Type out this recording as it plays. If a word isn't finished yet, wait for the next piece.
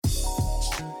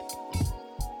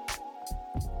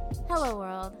Hello,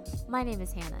 world. My name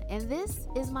is Hannah, and this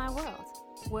is my world,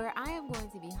 where I am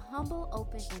going to be humble,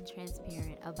 open, and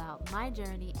transparent about my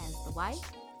journey as the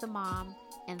wife, the mom,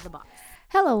 and the boss.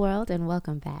 Hello, world, and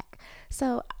welcome back.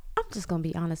 So, I'm just going to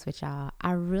be honest with y'all.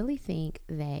 I really think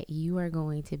that you are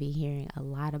going to be hearing a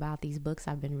lot about these books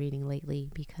I've been reading lately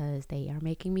because they are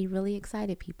making me really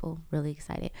excited, people. Really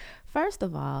excited. First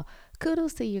of all,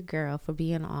 kudos to your girl for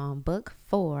being on book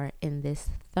 4 in this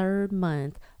third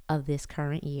month of this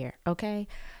current year, okay?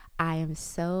 I am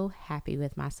so happy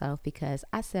with myself because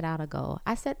I set out a goal.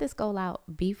 I set this goal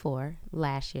out before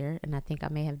last year, and I think I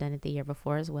may have done it the year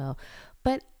before as well.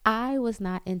 But I was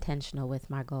not intentional with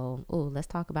my goal. Ooh, let's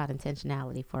talk about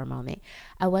intentionality for a moment.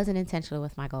 I wasn't intentional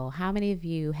with my goal. How many of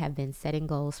you have been setting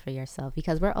goals for yourself?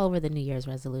 Because we're over the New Year's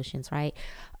resolutions, right?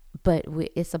 But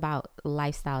it's about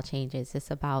lifestyle changes. It's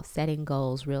about setting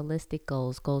goals, realistic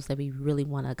goals, goals that we really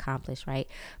want to accomplish, right?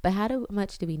 But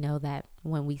much do we know that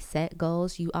when we set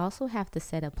goals, you also have to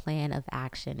set a plan of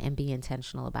action and be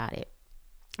intentional about it?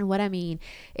 And what I mean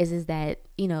is that,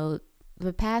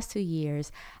 the past 2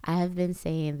 years, I have been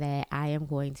saying that I am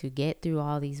going to get through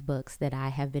all these books that I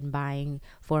have been buying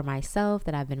for myself,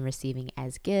 that I've been receiving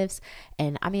as gifts.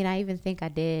 And I mean, I even think I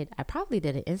probably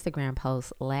did an Instagram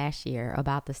post last year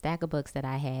about the stack of books that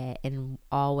I had and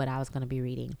all what I was going to be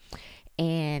reading.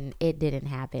 And it didn't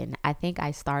happen. I think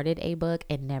I started a book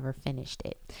and never finished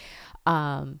it.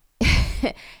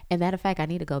 And matter of fact, I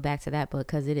need to go back to that book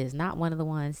because it is not one of the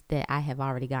ones that I have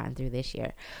already gotten through this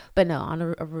year. But no, on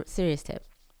a serious tip,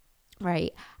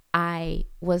 right? I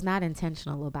was not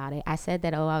intentional about it. I said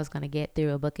that, I was going to get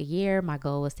through a book a year. My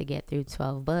goal was to get through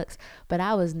 12 books, but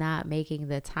I was not making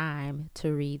the time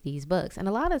to read these books. And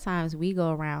a lot of times we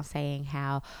go around saying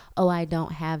how, I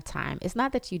don't have time. It's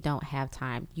not that you don't have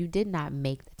time. You did not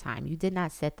make the time. You did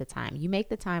not set the time. You make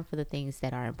the time for the things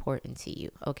that are important to you,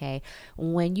 okay?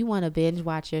 When you want to binge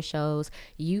watch your shows,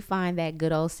 you find that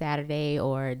good old Saturday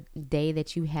or day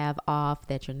that you have off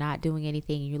that you're not doing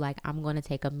anything. You're like, I'm going to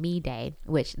take a me day,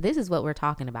 which this is what we're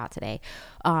talking about today.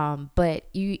 But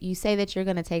you say that you're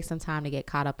going to take some time to get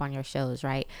caught up on your shows,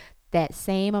 right? That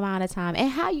same amount of time and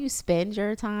how you spend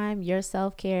your time, your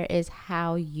self-care is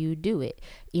how you do it.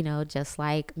 Just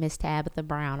like Miss Tabitha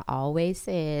Brown always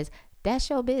says, that's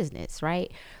your business,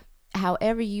 right?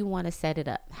 However you want to set it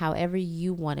up, however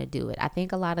you want to do it. I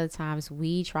think a lot of the times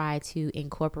we try to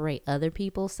incorporate other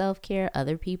people's self-care,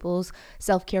 other people's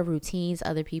self-care routines,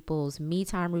 other people's me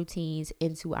time routines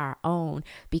into our own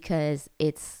because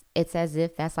it's as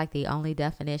if that's like the only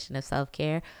definition of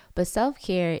self-care. But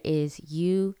self-care is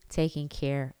you taking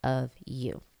care of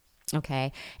you.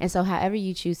 Okay. And so however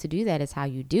you choose to do that is how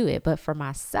you do it. But for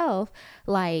myself,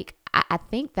 like I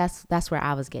think that's where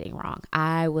I was getting wrong.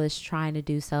 I was trying to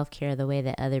do self-care the way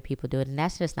that other people do it. And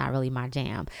that's just not really my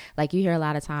jam. Like you hear a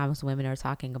lot of times women are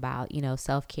talking about,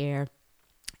 self-care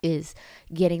is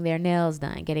getting their nails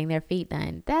done, getting their feet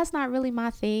done. That's not really my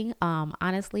thing.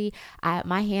 Honestly,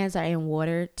 my hands are in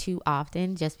water too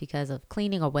often just because of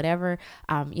cleaning or whatever.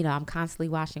 I'm constantly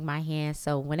washing my hands.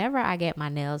 So whenever I get my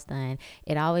nails done,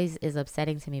 it always is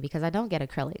upsetting to me because I don't get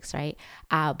acrylics, right?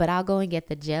 But I'll go and get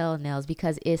the gel nails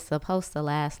because it's supposed to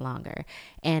last longer.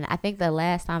 And I think the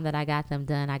last time that I got them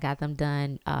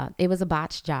done, it was a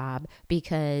botched job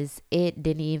because it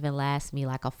didn't even last me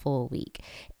like a full week.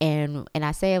 And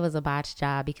I say it was a botched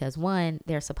job because one,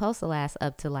 they're supposed to last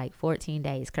up to like 14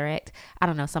 days, correct? I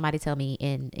don't know. Somebody tell me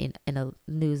in a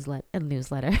newsletter,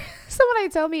 somebody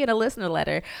tell me in a listener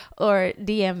letter or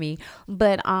DM me.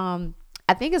 But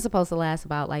I think it's supposed to last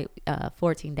about like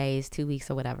 14 days, 2 weeks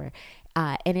or whatever.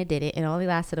 And it didn't. It only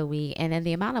lasted a week. And then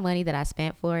the amount of money that I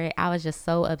spent for it, I was just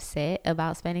so upset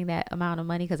about spending that amount of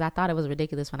money because I thought it was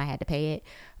ridiculous when I had to pay it.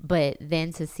 But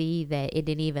then to see that it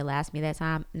didn't even last me that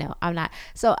time, no, I'm not.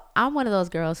 So I'm one of those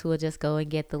girls who will just go and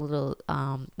get the little,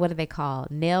 what do they call,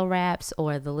 nail wraps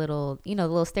or the little, the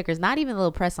little stickers, not even the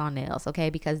little press on nails, okay?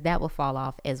 Because that will fall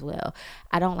off as well.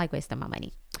 I don't like wasting my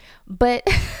money. But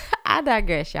I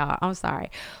digress, y'all. I'm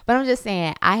sorry. But I'm just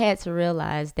saying I had to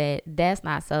realize that that's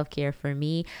not self-care for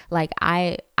me. Like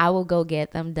I will go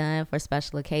get them done for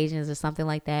special occasions or something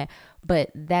like that.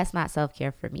 But that's not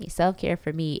self-care for me. Self-care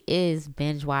for me is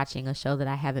binge watching a show that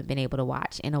I haven't been able to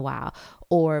watch in a while,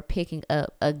 or picking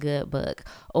up a good book,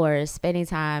 or spending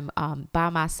time by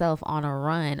myself on a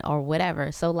run or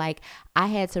whatever. So like I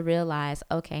had to realize,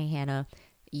 okay, Hannah,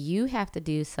 you have to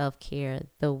do self-care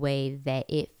the way that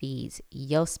it feeds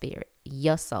your spirit,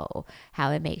 your soul,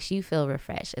 how it makes you feel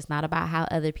refreshed. It's not about how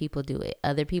other people do it.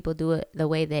 Other people do it the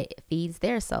way that it feeds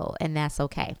their soul, and that's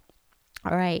okay.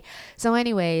 All right. So,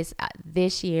 anyways,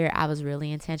 this year I was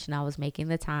really intentional. I was making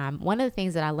the time. One of the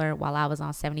things that I learned while I was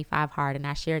on 75 Hard, and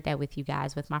I shared that with you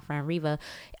guys with my friend Reva,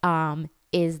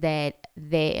 is that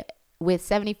with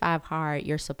 75 Hard,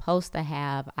 you're supposed to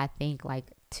have, I think,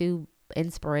 like two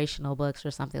inspirational books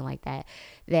or something like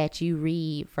that you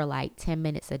read for like 10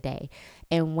 minutes a day.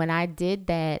 And when I did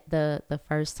that the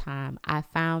first time, I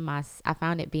found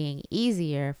it being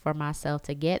easier for myself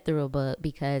to get through a book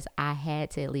because I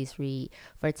had to at least read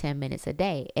for 10 minutes a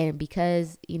day. And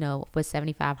because, for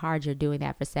 75 Hard, you're doing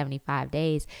that for 75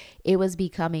 days, it was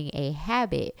becoming a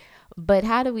habit. But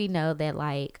how do we know that,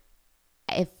 like,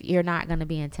 if you're not going to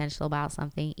be intentional about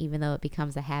something, even though it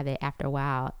becomes a habit, after a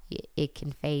while, it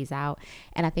can phase out.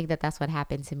 And I think that that's what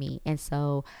happened to me. And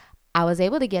so I was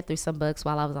able to get through some books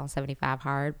while I was on 75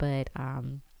 Hard, but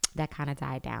that kind of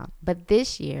died down. But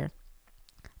this year,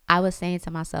 I was saying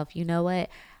to myself, you know what?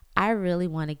 I really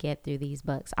want to get through these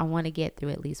books. I want to get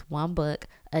through at least one book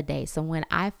a day. So when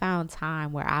I found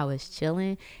time where I was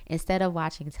chilling, instead of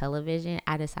watching television,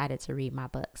 I decided to read my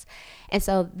books. And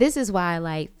so this is why,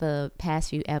 like, the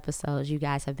past few episodes, you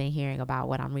guys have been hearing about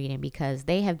what I'm reading, because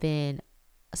they have been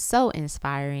so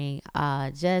inspiring,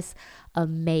 just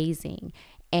amazing.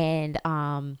 And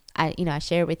I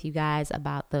shared with you guys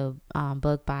about the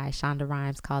book by Shonda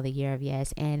Rhimes called The Year of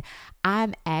Yes. And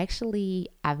I've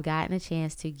gotten a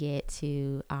chance to get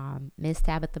to Miss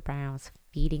Tabitha Brown's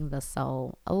Feeding the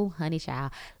Soul. Oh, honey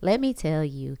child, let me tell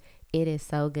you, it is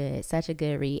so good. Such a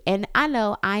good read. And I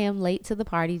know I am late to the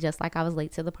party, just like I was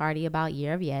late to the party about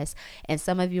Year of Yes. And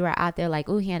some of you are out there like,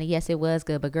 oh, Hannah, yes, it was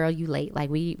good, but girl, you late. Like,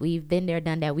 we've been there,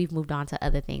 done that. We've moved on to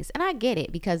other things. And I get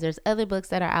it, because there's other books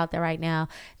that are out there right now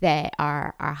that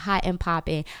are hot and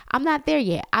popping. I'm not there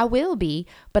yet. I will be,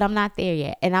 but I'm not there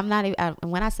yet. And I'm not,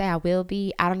 when I say I will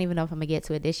be, I don't even know if I'm gonna get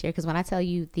to it this year. Because when I tell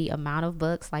you the amount of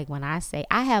books, like when I say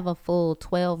I have a full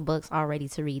 12 books already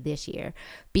to read this year,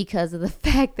 because of the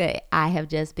fact that I have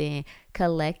just been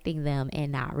collecting them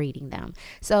and not reading them.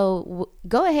 So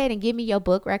go ahead and give me your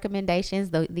book recommendations,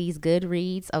 these good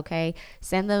reads, okay?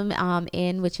 Send them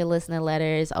in with your listener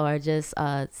letters, or just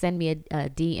send me a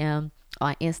DM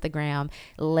on Instagram.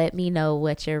 Let me know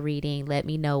what you're reading. Let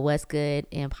me know what's good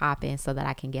and popping so that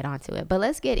I can get onto it. But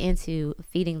let's get into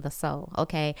Feeding the Soul,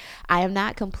 okay? I am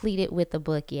not completed with the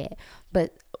book yet,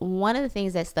 but one of the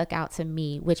things that stuck out to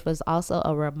me, which was also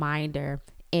a reminder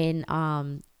in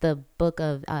the book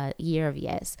of Year of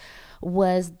Yes,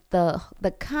 was the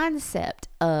concept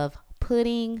of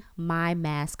putting my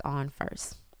mask on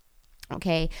first.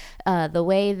 Okay, the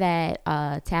way that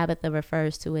Tabitha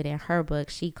refers to it in her book,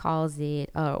 she calls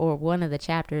it, or one of the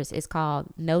chapters is called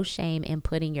 "No Shame in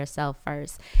Putting Yourself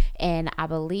First." And I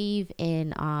believe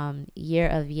in Year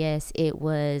of Yes, it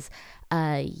was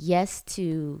yes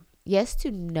to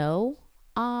no.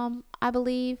 I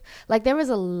believe, like, there was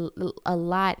a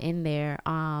lot in there.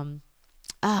 I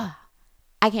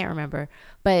can't remember,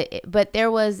 but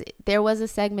there was a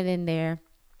segment in there.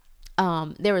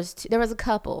 There was a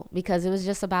couple, because it was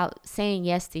just about saying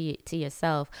yes to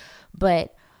yourself.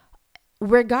 But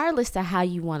regardless to how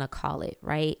you want to call it,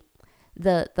 right?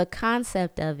 The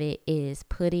concept of it is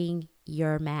putting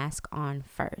your mask on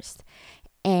first.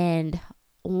 And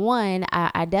one,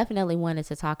 I definitely wanted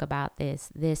to talk about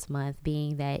this month,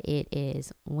 being that it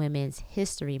is Women's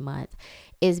History Month,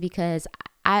 is because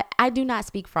I do not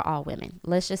speak for all women.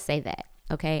 Let's just say that.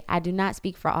 Okay, I do not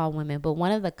speak for all women, but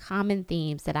one of the common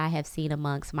themes that I have seen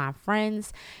amongst my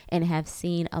friends and have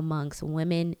seen amongst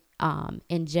women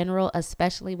in general,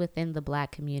 especially within the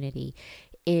Black community,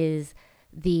 is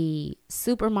the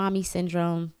super mommy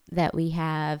syndrome that we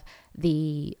have,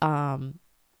 the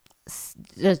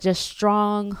just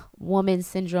strong woman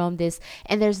syndrome,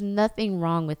 and there's nothing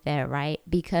wrong with that, right?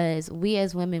 Because we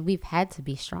as women, we've had to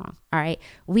be strong. All right,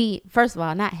 we, first of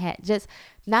all,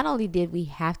 not only did we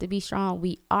have to be strong,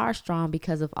 we are strong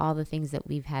because of all the things that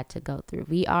we've had to go through.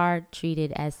 We are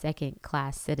treated as second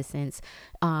class citizens.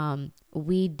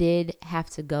 We did have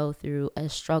to go through a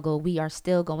struggle. We are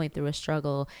still going through a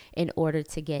struggle in order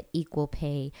to get equal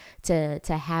pay, to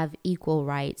have equal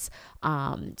rights,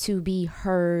 to be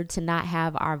heard, to not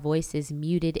have our voices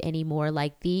muted anymore.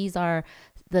 Like, these are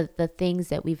the things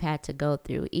that we've had to go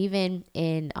through. Even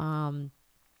in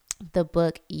the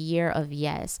book Year of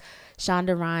Yes,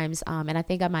 Shonda Rhimes, and I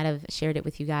think I might have shared it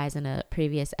with you guys in a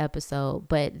previous episode,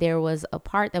 but there was a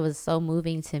part that was so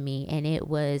moving to me, and it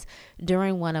was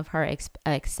during one of her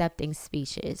accepting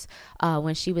speeches,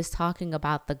 when she was talking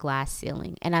about the glass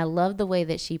ceiling. And I love the way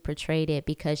that she portrayed it,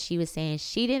 because she was saying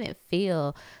she didn't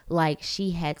feel like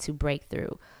she had to break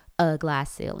through. a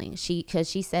glass ceiling. Because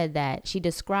she said that she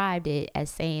described it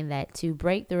as saying that to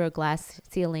break through a glass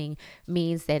ceiling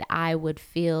means that I would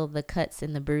feel the cuts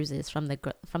and the bruises from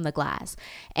the glass.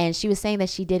 And she was saying that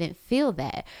she didn't feel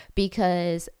that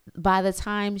because by the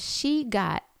time she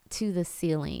got to the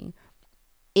ceiling,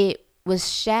 it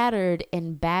was shattered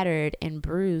and battered and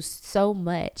bruised so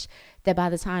much that by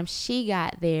the time she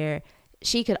got there,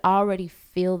 she could already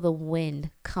feel the wind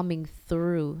coming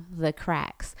through the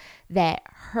cracks, that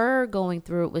her going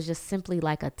through it was just simply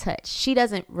like a touch. She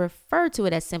doesn't refer to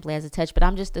it as simply as a touch, but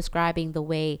I'm just describing the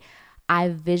way I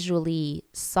visually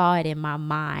saw it in my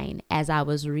mind as I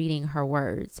was reading her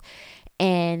words.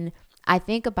 And I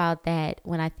think about that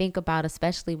when I think about,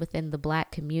 especially within the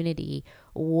Black community,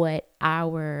 what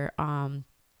the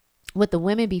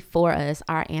women before us,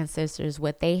 our ancestors,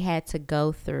 what they had to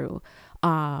go through,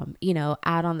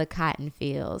 out on the cotton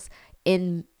fields,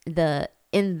 in the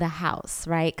house,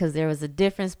 right? Because there was a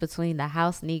difference between the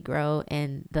house Negro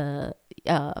and the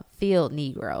field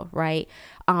Negro, right?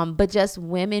 But just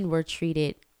women were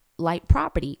treated like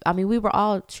property. I mean, we were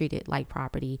all treated like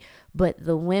property, but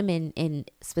the women in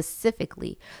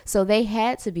specifically. So they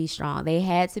had to be strong. They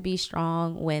had to be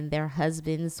strong when their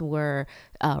husbands were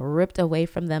ripped away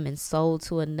from them and sold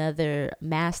to another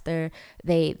master.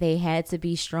 They had to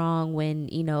be strong when,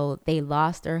 they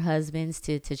lost their husbands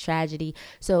to tragedy.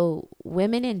 So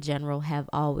women in general have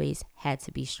always had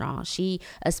to be strong. She,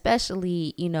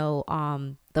 especially,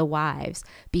 the wives,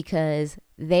 because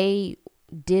they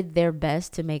did their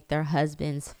best to make their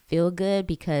husbands feel good,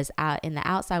 because out in the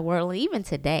outside world, even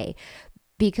today,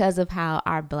 because of how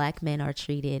our Black men are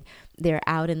treated, they're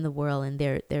out in the world and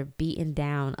they're beaten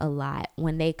down a lot.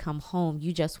 When they come home,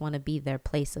 you just want to be their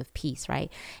place of peace, right?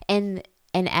 And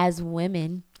as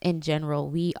women in general,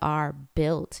 we are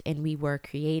built and we were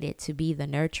created to be the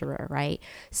nurturer, right?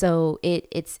 So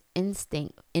it's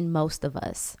instinct in most of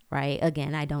us, right?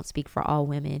 Again, I don't speak for all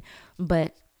women,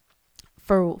 but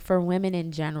for women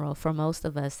in general, for most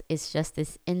of us, it's just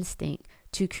this instinct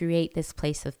to create this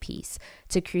place of peace,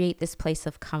 to create this place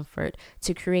of comfort,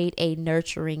 to create a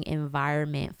nurturing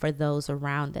environment for those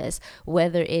around us,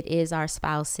 whether it is our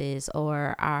spouses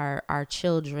or our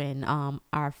children,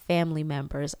 our family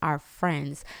members, our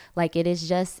friends. Like, it is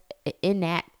just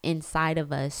innate inside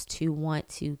of us to want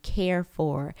to care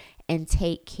for and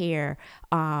take care,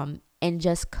 and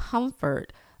just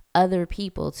comfort other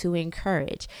people, to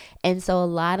encourage. And so a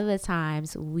lot of the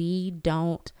times we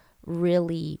don't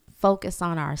really focus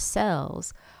on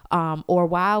ourselves, or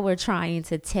while we're trying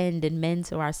to tend and mend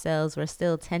to ourselves, we're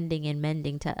still tending and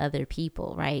mending to other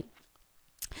people, right?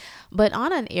 But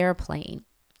on an airplane,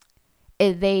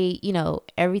 they,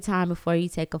 every time before you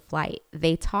take a flight,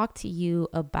 they talk to you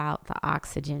about the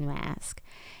oxygen mask,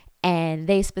 and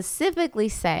they specifically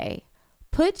say,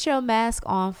 put your mask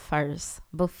on first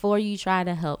before you try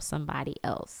to help somebody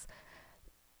else.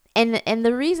 And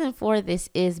the reason for this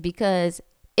is because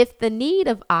if the need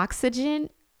of oxygen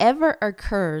ever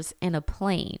occurs in a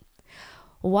plane,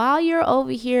 while you're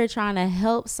over here trying to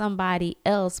help somebody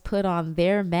else put on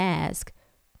their mask,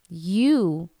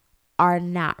 you are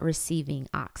not receiving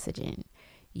oxygen.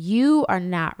 You are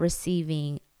not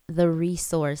receiving the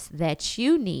resource that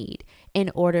you need in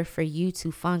order for you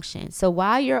to function. So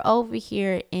while you're over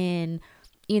here in,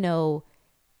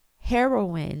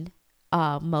 heroin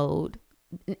mode,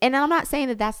 and I'm not saying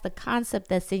that that's the concept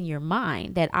that's in your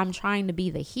mind, that I'm trying to be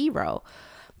the hero,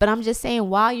 but I'm just saying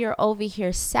while you're over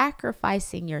here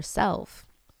sacrificing yourself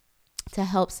to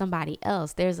help somebody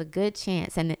else, there's a good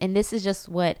chance, and this is just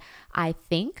what I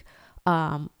think,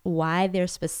 why they're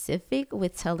specific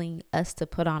with telling us to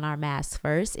put on our masks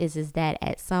first is that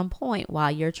at some point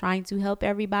while you're trying to help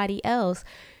everybody else,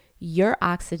 your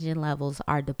oxygen levels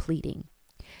are depleting.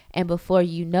 And before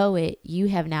you know it, you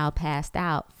have now passed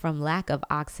out from lack of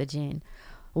oxygen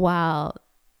while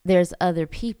there's other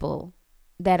people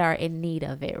that are in need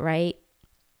of it, right?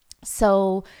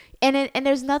 So, and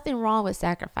there's nothing wrong with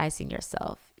sacrificing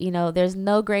yourself. There's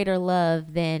no greater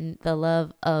love than the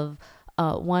love of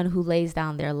one who lays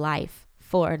down their life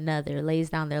for another, lays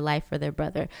down their life for their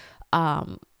brother.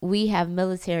 We have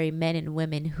military men and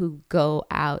women who go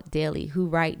out daily, who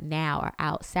right now are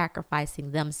out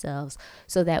sacrificing themselves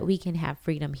so that we can have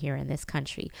freedom here in this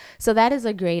country. So that is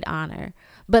a great honor.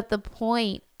 But the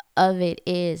point of it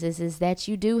is that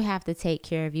you do have to take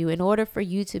care of you. In order for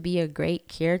you to be a great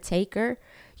caretaker,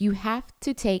 you have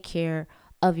to take care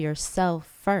of yourself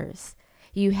first.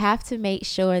 You have to make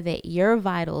sure that your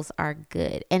vitals are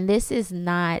good. And this is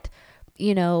not,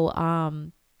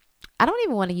 I don't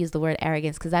even want to use the word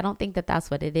arrogance because I don't think that that's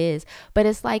what it is. But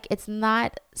it's like, it's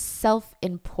not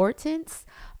self-importance.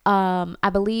 I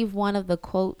believe one of the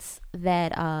quotes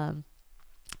that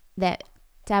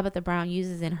Tabitha Brown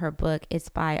uses in her book, it's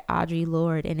by Audre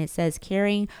Lorde, and it says,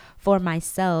 caring for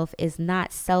myself is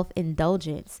not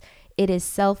self-indulgence. It is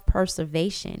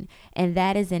self-preservation, and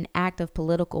that is an act of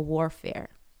political warfare.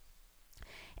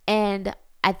 And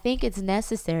I think it's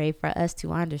necessary for us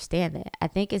to understand that. I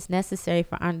think it's necessary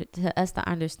for us to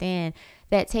understand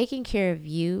that taking care of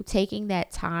you, taking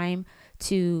that time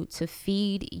to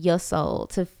feed your soul,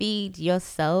 to feed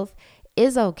yourself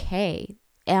is okay.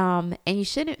 And you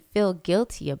shouldn't feel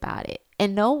guilty about it.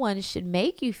 And no one should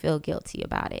make you feel guilty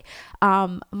about it.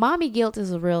 Mommy guilt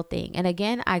is a real thing. And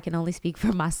again, I can only speak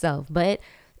for myself, but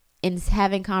in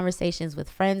having conversations with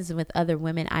friends and with other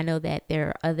women, I know that there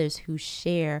are others who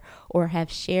share or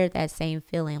have shared that same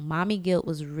feeling. Mommy guilt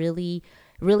was really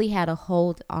had a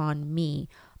hold on me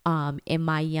in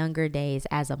my younger days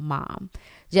as a mom,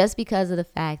 just because of the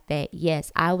fact that,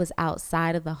 yes, I was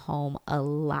outside of the home a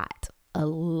lot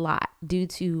due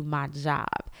to my job.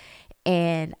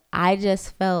 And I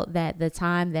just felt that the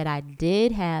time that I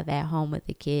did have at home with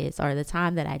the kids, or the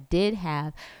time that I did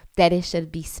have, that it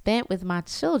should be spent with my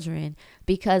children,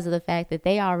 because of the fact that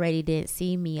they already didn't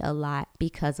see me a lot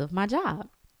because of my job.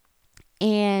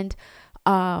 And,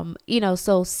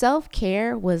 so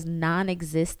self-care was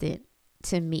non-existent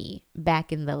to me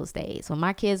back in those days. When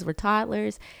my kids were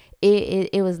toddlers,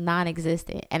 it was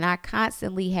non-existent. And I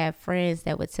constantly had friends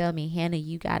that would tell me, Hannah,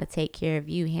 you got to take care of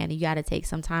you. Hannah, you got to take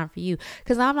some time for you.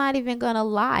 Because I'm not even going to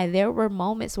lie. There were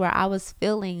moments where I was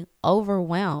feeling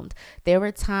overwhelmed. There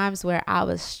were times where I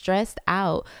was stressed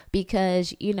out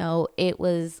because, it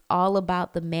was all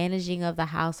about the managing of the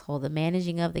household, the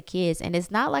managing of the kids. And it's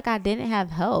not like I didn't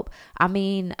have help. I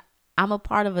mean, I'm a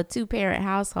part of a 2-parent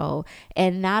household.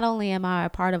 And not only am I a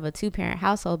part of a 2-parent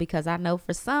household, because I know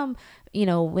for some,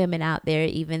 women out there,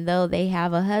 even though they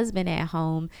have a husband at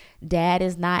home, dad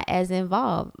is not as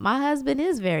involved. My husband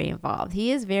is very involved.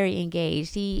 He is very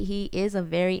engaged. He is a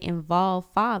very involved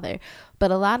father.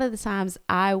 But a lot of the times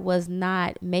I was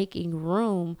not making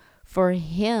room for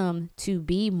him to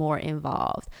be more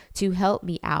involved, to help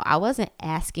me out. I wasn't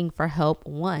asking for help.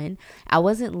 One, I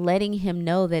wasn't letting him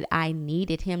know that I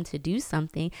needed him to do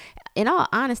something. In all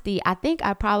honesty, I think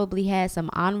I probably had some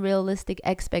unrealistic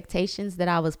expectations that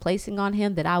I was placing on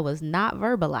him that I was not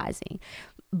verbalizing,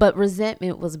 but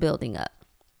resentment was building up.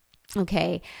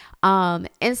 Okay.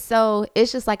 And so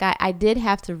it's just like, I did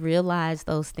have to realize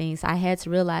those things. I had to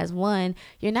realize, one,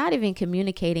 you're not even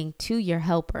communicating to your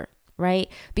helper.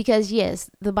 Right? Because yes,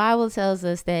 the Bible tells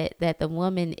us that the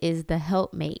woman is the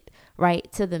helpmate,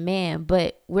 right, to the man,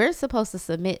 but we're supposed to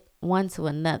submit one to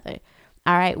another.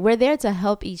 All right. We're there to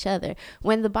help each other.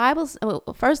 When the Bible's,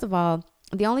 first of all,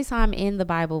 the only time in the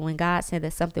Bible when God said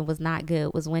that something was not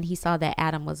good was when he saw that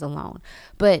Adam was alone.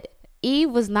 But Eve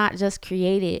was not just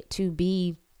created to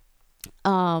be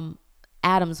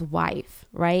Adam's wife,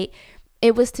 right?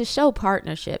 It was to show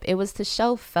partnership. It was to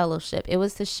show fellowship. It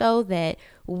was to show that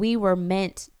we were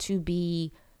meant to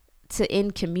be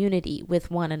in community with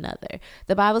one another.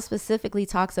 The Bible specifically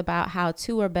talks about how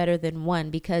 2 are better than 1,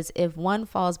 because if one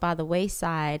falls by the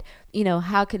wayside,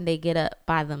 how can they get up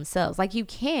by themselves? Like, you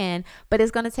can, but it's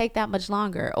going to take that much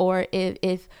longer. Or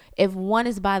if one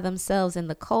is by themselves in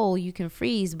the cold, you can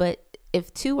freeze, but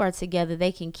if 2 are together,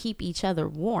 they can keep each other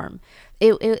warm.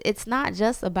 It's not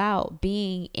just about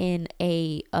being in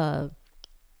a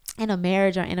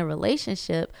marriage or in a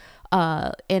relationship,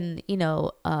 in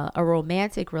a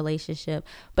romantic relationship,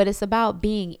 but it's about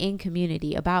being in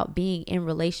community, about being in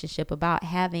relationship, about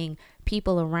having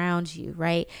people around you,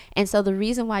 right? And so the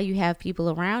reason why you have people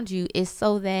around you is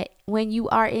so that when you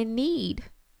are in need,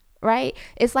 right?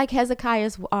 It's like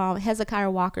Hezekiah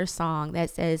Walker's song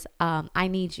that says, I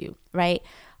need you, right?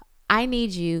 I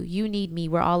need you. You need me.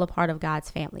 We're all a part of God's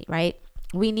family, right?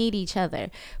 We need each other.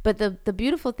 But the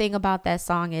beautiful thing about that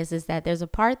song is that there's a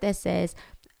part that says,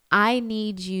 I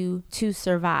need you to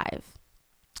survive.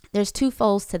 There's 2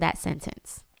 folds to that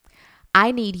sentence.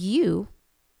 I need you,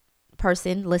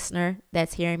 person, listener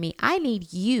that's hearing me. I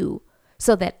need you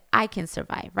so that I can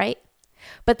survive, right?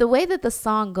 But the way that the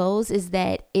song goes is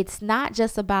that it's not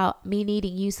just about me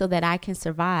needing you so that I can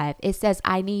survive. It says,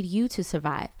 I need you to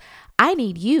survive. I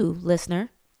need you,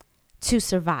 listener, to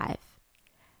survive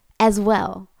as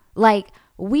well. Like,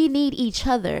 we need each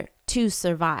other to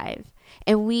survive.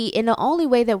 And the only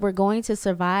way that we're going to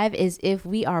survive is if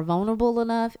we are vulnerable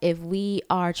enough, if we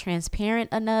are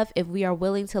transparent enough, if we are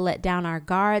willing to let down our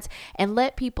guards and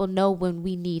let people know when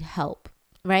we need help.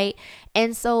 Right.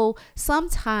 And so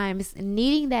sometimes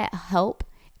needing that help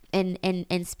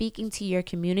and speaking to your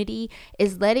community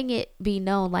is letting it be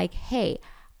known, like, hey,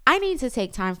 I need to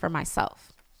take time for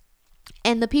myself.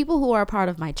 And the people who are a part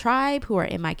of my tribe, who are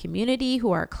in my community,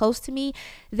 who are close to me,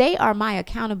 they are my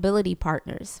accountability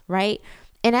partners, right?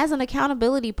 And as an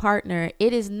accountability partner,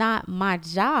 it is not my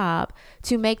job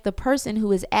to make the person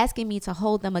who is asking me to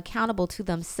hold them accountable to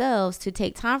themselves, to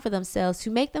take time for themselves, to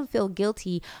make them feel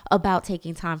guilty about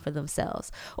taking time for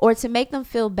themselves, or to make them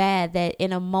feel bad that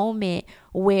in a moment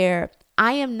where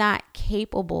I am not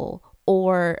capable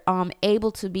or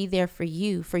able to be there for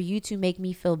you to make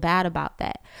me feel bad about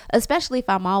that, especially if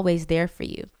I'm always there for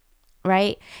you,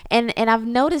 right? And I've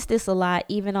noticed this a lot,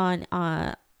 even on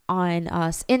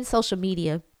in social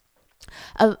media,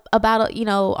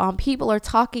 about people are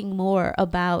talking more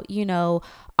about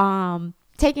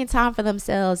taking time for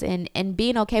themselves and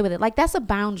being okay with it. Like, that's a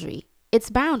boundary. It's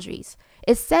boundaries.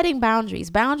 It's setting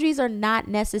boundaries. Boundaries are not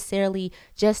necessarily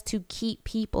just to keep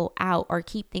people out or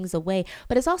keep things away,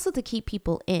 but it's also to keep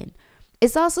people in.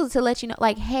 It's also to let you know,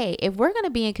 like, hey, if we're going to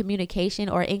be in communication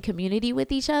or in community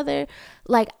with each other,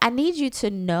 like, I need you to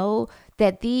know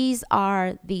that these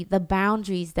are the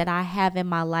boundaries that I have in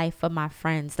my life for my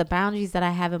friends, the boundaries that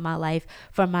I have in my life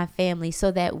for my family, so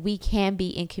that we can be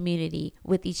in community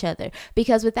with each other.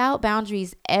 Because without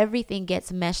boundaries, everything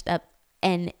gets meshed up,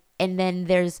 and then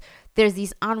there's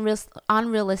these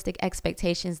unrealistic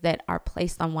expectations that are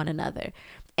placed on one another.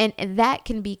 And that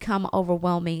can become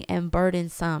overwhelming and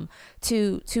burdensome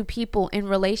to people in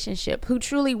relationship who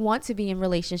truly want to be in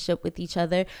relationship with each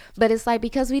other. But it's like,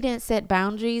 because we didn't set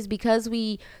boundaries, because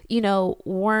we,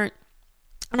 weren't,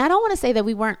 and I don't want to say that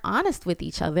we weren't honest with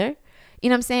each other, you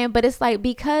know what I'm saying? But it's like,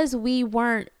 because we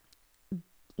were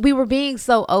being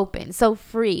so open, so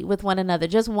free with one another,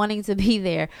 just wanting to be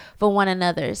there for one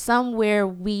another. Somewhere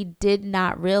we did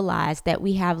not realize that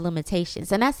we have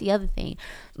limitations. And that's the other thing.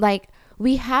 Like,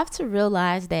 we have to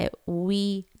realize that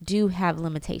we do have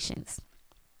limitations.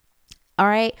 All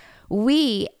right.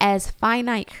 We, as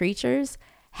finite creatures,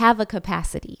 have a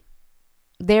capacity.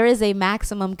 There is a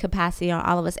maximum capacity on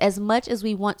all of us, as much as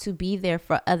we want to be there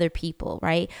for other people,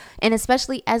 right? And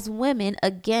especially as women,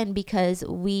 again, because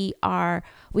we are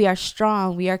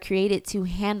strong, we are created to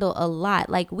handle a lot.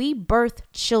 Like, we birth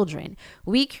children,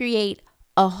 we create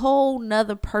a whole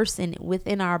nother person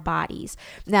within our bodies.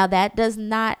 Now, that does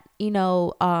not,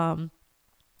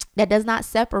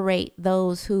 separate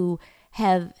those who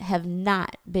have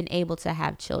not been able to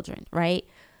have children, right?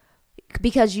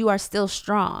 Because you are still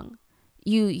strong.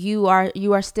 You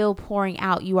are still pouring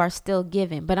out, you are still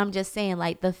giving. But I'm just saying,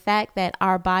 like, the fact that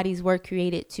our bodies were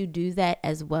created to do that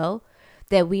as well,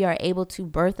 that we are able to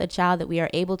birth a child, that we are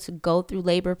able to go through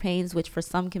labor pains, which for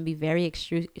some can be very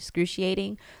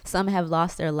excruciating. Some have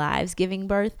lost their lives giving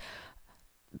birth.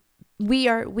 We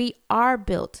are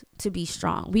built to be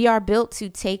strong. We are built to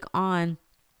take on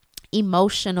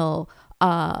emotional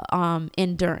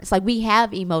endurance. Like, we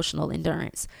have emotional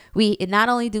endurance. Not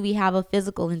only do we have a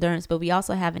physical endurance, but we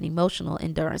also have an emotional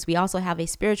endurance. We also have a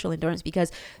spiritual endurance,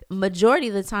 because majority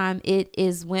of the time it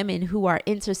is women who are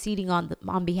interceding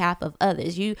on behalf of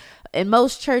others. In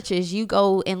most churches, you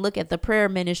go and look at the prayer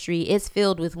ministry, it's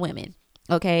filled with women.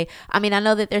 Okay. I mean, I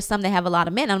know that there's some that have a lot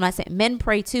of men. I'm not saying men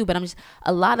pray too, but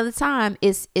a lot of the time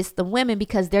it's the women,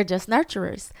 because they're just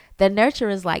nurturers. They're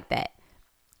nurturers like that.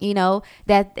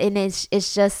 And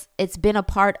it's been a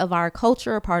part of our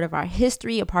culture, a part of our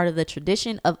history, a part of the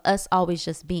tradition of us always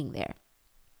just being there.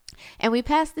 And we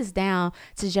pass this down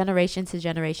to generation to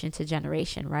generation to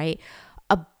generation, right?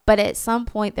 But at some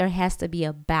point there has to be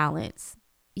a balance.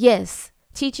 Yes,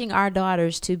 teaching our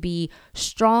daughters to be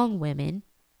strong women,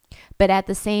 but at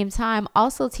the same time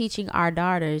also teaching our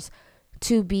daughters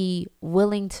to be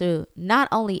willing to not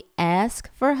only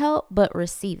ask for help, but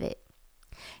receive it.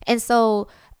 And so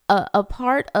a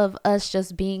part of us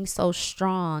just being so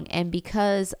strong, and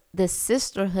because the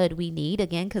sisterhood we need,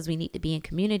 again, because we need to be in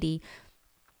community,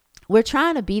 we're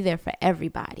trying to be there for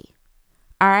everybody.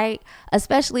 All right.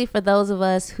 Especially for those of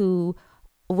us who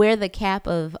wear the cap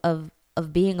of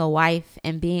being a wife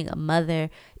and being a mother,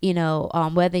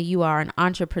 whether you are an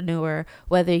entrepreneur,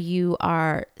 whether you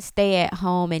are stay at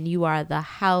home and you are the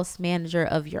house manager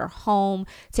of your home,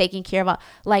 taking care of,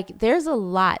 like, there's a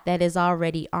lot that is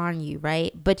already on you,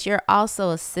 right? But you're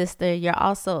also a sister, you're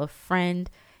also a friend,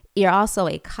 you're also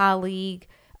a colleague.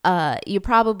 You're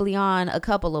probably on a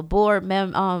couple of boards,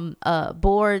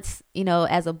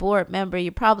 as a board member.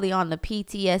 You're probably on the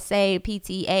PTSA,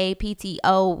 PTA,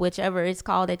 PTO, whichever it's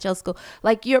called at your school.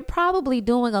 Like, you're probably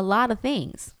doing a lot of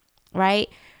things, right?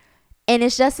 And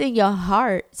it's just in your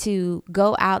heart to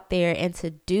go out there and to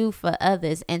do for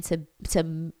others and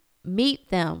to meet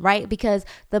them, right? Because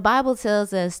the Bible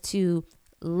tells us to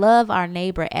love our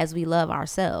neighbor as we love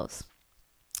ourselves.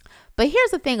 But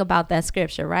here's the thing about that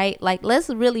scripture, right? Like, let's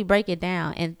really break it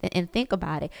down and think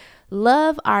about it.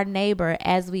 Love our neighbor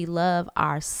as we love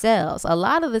ourselves. A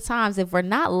lot of the times, if we're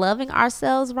not loving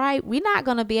ourselves right, we're not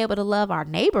going to be able to love our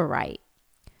neighbor right,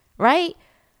 right?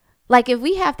 Like, if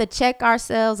we have to check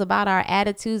ourselves about our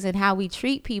attitudes and how we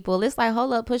treat people, it's like,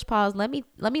 hold up, push pause. Let me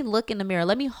look in the mirror.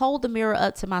 Let me hold the mirror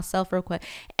up to myself real quick.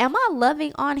 Am I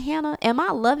loving on Hannah? Am I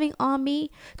loving on me?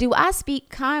 Do I speak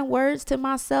kind words to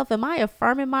myself? Am I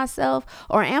affirming myself?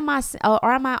 Or am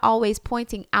I always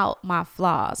pointing out my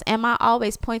flaws? Am I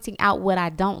always pointing out what I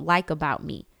don't like about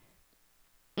me?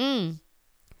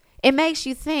 It makes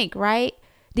you think, right?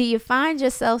 Do you find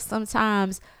yourself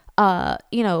sometimes,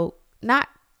 not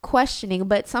questioning,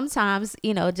 but sometimes,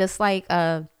 just like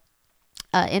in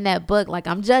that book, like,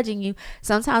 I'm judging you.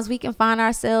 Sometimes we can find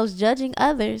ourselves judging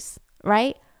others,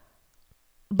 right?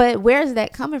 But where is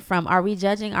that coming from? Are we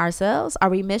judging ourselves? Are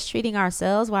we mistreating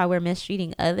ourselves while we're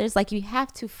mistreating others? Like, you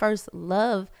have to first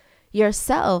love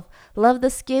yourself, love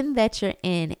the skin that you're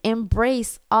in,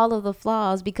 embrace all of the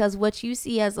flaws, because what you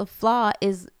see as a flaw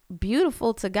is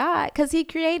beautiful to God, because He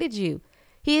created you.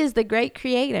 He is the great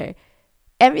creator.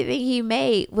 Everything He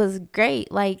made was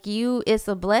great. Like, it's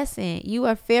a blessing. You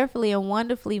are fearfully and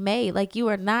wonderfully made. Like, you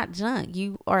are not junk.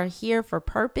 You are here for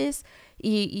purpose.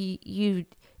 You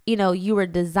were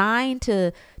designed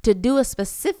to do a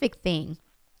specific thing.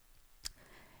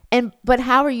 But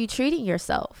how are you treating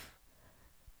yourself?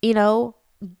 Do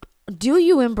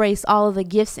you embrace all of the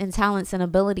gifts and talents and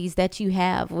abilities that you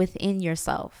have within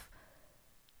yourself?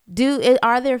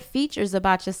 Are there features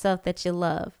about yourself that you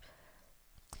love?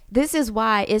 This is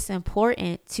why it's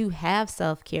important to have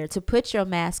self-care, to put your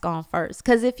mask on first.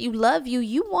 Because if you love you,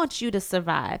 you want you to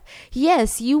survive.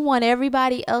 Yes, you want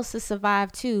everybody else to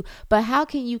survive too. But how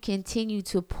can you continue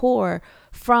to pour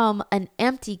from an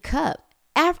empty cup?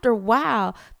 After a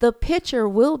while, the pitcher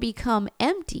will become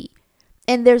empty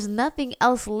and there's nothing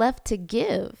else left to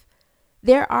give.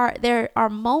 There are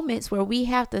moments where we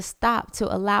have to stop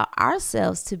to allow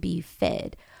ourselves to be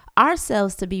fed,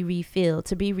 ourselves to be refilled,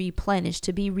 to be replenished,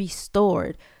 to be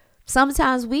restored.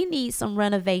 Sometimes we need some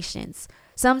renovations.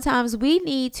 Sometimes we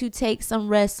need to take some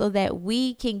rest so that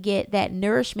we can get that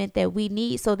nourishment that we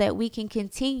need, so that we can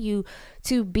continue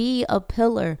to be a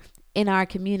pillar in our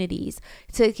communities,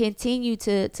 to continue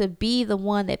to be the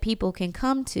one that people can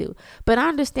come to. But I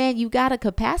understand you got a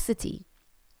capacity.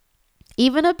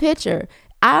 Even a pitcher,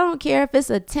 I don't care if it's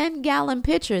a 10-gallon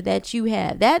pitcher that you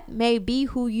have. That may be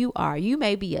who you are. You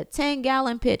may be a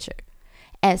 10-gallon pitcher.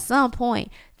 At some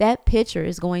point, that pitcher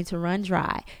is going to run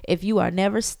dry if you are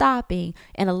never stopping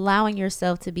and allowing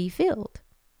yourself to be filled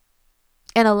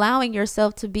and allowing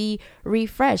yourself to be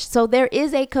refreshed. So there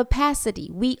is a capacity.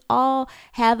 We all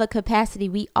have a capacity.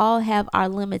 We all have our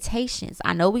limitations.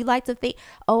 I know we like to think,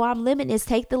 oh, I'm limitless.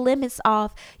 Take the limits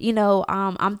off.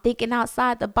 I'm thinking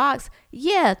outside the box.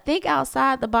 Yeah, think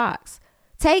outside the box.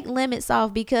 Take limits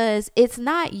off, because it's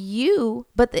not you,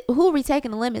 but who are we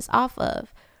taking the limits off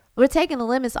of? We're taking the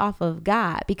limits off of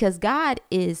God, because God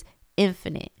is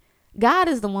infinite. God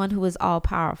is the one who is all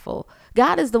powerful.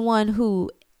 God is the one who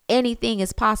anything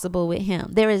is possible with Him.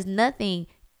 There is nothing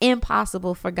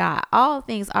impossible for God. All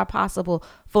things are possible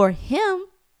for Him,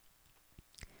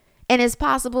 and it's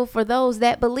possible for those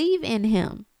that believe in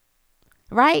Him,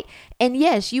 right? And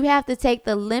yes, you have to take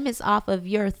the limits off of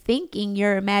your thinking,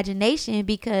 your imagination,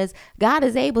 because God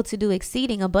is able to do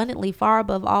exceeding abundantly far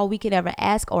above all we could ever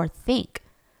ask or think.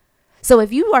 So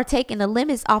if you are taking the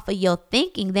limits off of your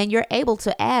thinking, then you're able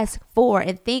to ask for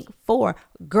and think for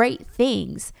great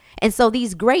things. And so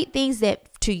these great things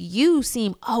that to you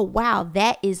seem, oh, wow,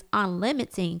 that is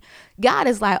unlimiting. God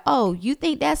is like, oh, you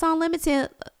think that's unlimited?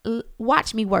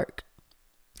 Watch me work.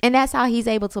 And that's how He's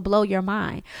able to blow your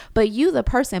mind. But you, the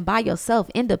person by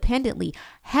yourself, independently,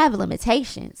 have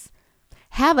limitations,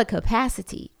 have a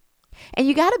capacity. And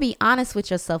you got to be honest with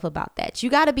yourself about that.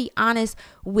 You got to be honest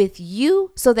with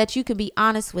you so that you can be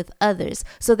honest with others,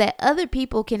 so that other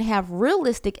people can have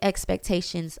realistic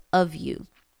expectations of you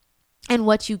and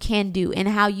what you can do and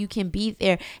how you can be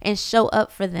there and show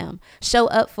up for them. Show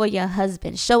up for your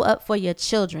husband, show up for your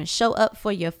children, show up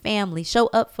for your family, show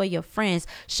up for your friends,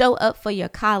 show up for your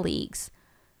colleagues.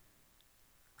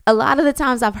 A lot of the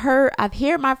times I've heard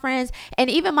my friends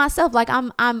and even myself, like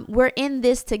we're in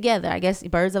this together. I guess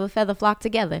birds of a feather flock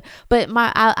together. But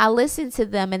I listen to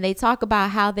them and they talk about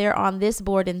how they're on this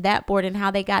board and that board and how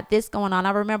they got this going on.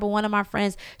 I remember one of my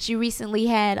friends, she recently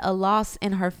had a loss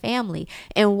in her family.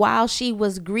 And while she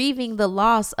was grieving the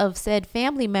loss of said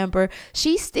family member,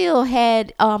 she still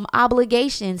had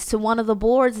obligations to one of the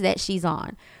boards that she's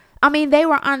on. I mean, they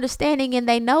were understanding and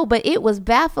they know, but it was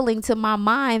baffling to my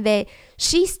mind that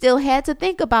she still had to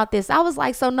think about this. I was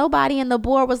like, so nobody in the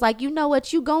board was like, you know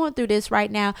what, you going through this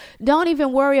right now. Don't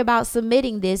even worry about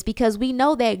submitting this, because we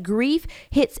know that grief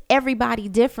hits everybody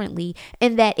differently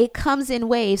and that it comes in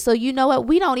waves. So you know what,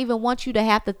 we don't even want you to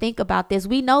have to think about this.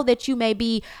 We know that you may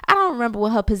be, I don't remember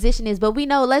what her position is, but we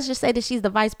know, let's just say that she's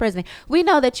the vice president. We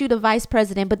know that you're the vice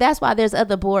president, but that's why there's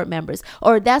other board members,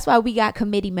 or that's why we got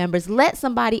committee members. Let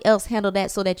somebody else handle that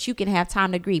so that you can have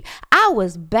time to grieve. I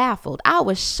was baffled. I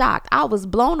was shocked. I was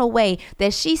blown away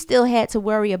that she still had to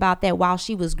worry about that while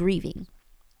she was grieving.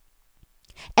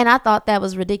 And I thought that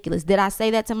was ridiculous. Did I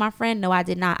say that to my friend? No, I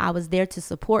did not. I was there to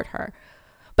support her.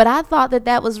 But I thought that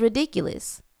that was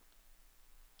ridiculous.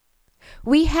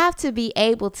 We have to be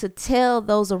able to tell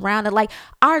those around it, like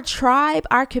our tribe,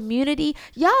 our community,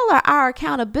 y'all are our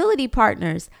accountability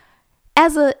partners.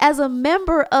 As a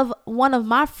member of one of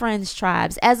my friends'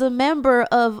 tribes, as a member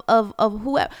of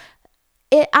whoever,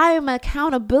 I am an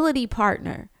accountability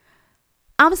partner.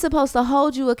 I'm supposed to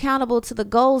hold you accountable to the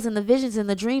goals and the visions and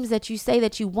the dreams that you say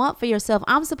that you want for yourself.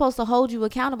 I'm supposed to hold you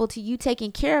accountable to you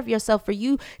taking care of yourself, for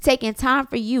you taking time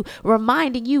for you,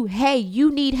 reminding you, hey,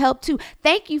 you need help too.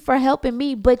 Thank you for helping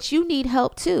me, but you need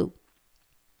help too.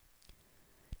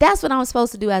 That's what I'm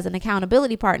supposed to do as an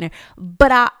accountability partner.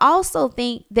 But I also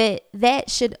think that that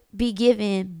should be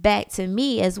given back to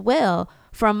me as well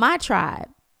from my tribe.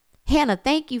 Hannah,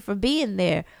 thank you for being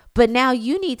there, but now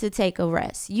you need to take a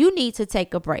rest. You need to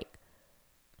take a break.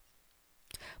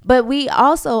 But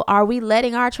are we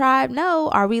letting our tribe know?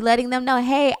 Are we letting them know,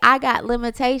 hey, I got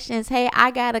limitations. Hey,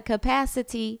 I got a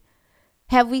capacity.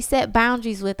 Have we set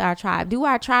boundaries with our tribe? Do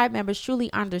our tribe members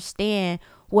truly understand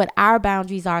what our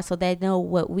boundaries are so they know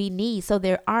what we need, so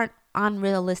there aren't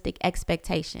unrealistic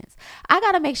expectations? I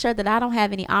got to make sure that I don't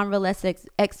have any unrealistic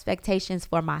expectations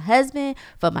for my husband,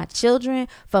 for my children,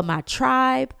 for my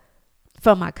tribe,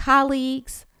 for my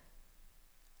colleagues.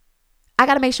 I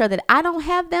got to make sure that I don't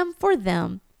have them for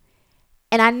them.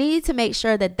 And I need to make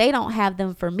sure that they don't have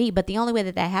them for me. But the only way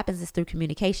that that happens is through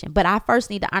communication. But I first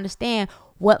need to understand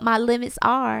what my limits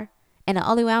are. And the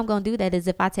only way I'm going to do that is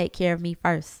if I take care of me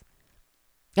first.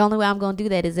 The only way I'm going to do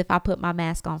that is if I put my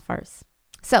mask on first.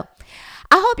 So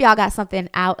I hope y'all got something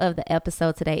out of the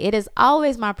episode today. It is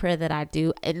always my prayer that I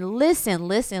do. And listen,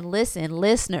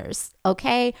 listeners,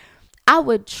 okay? I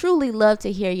would truly love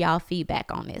to hear y'all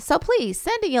feedback on this. So please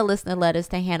send in your listener letters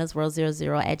to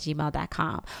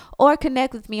hannahsworld00@gmail.com or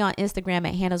connect with me on Instagram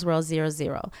at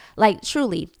hannahsworld00. Like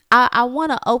truly, I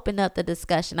want to open up the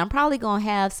discussion. I'm probably going to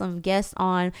have some guests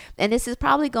on, and this is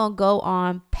probably going to go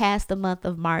on past the month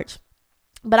of March.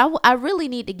 But I really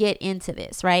need to get into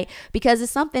this, right? Because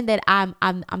it's something that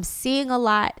I'm seeing a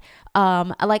lot.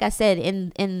 Like I said,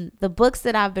 in the books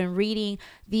that I've been reading,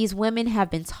 these women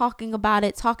have been talking about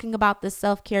it, talking about the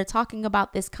self-care, talking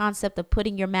about this concept of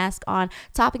putting your mask on,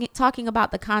 talking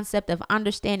about the concept of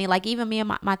understanding. Like even me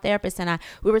and my therapist and I,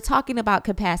 we were talking about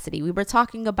capacity. We were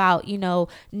talking about,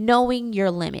 knowing your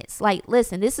limits. Like,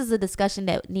 listen, this is a discussion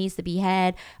that needs to be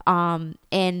had.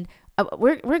 And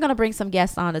we're going to bring some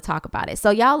guests on to talk about it.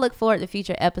 So y'all look forward to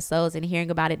future episodes and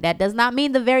hearing about it. That does not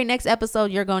mean the very next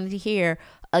episode you're going to hear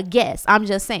a guest. I'm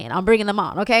just saying, I'm bringing them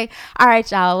on. Okay. All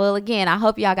right, y'all. Well, again, I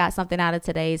hope y'all got something out of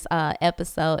today's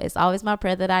episode. It's always my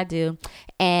prayer that I do.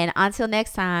 And until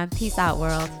next time, peace out,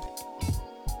 world.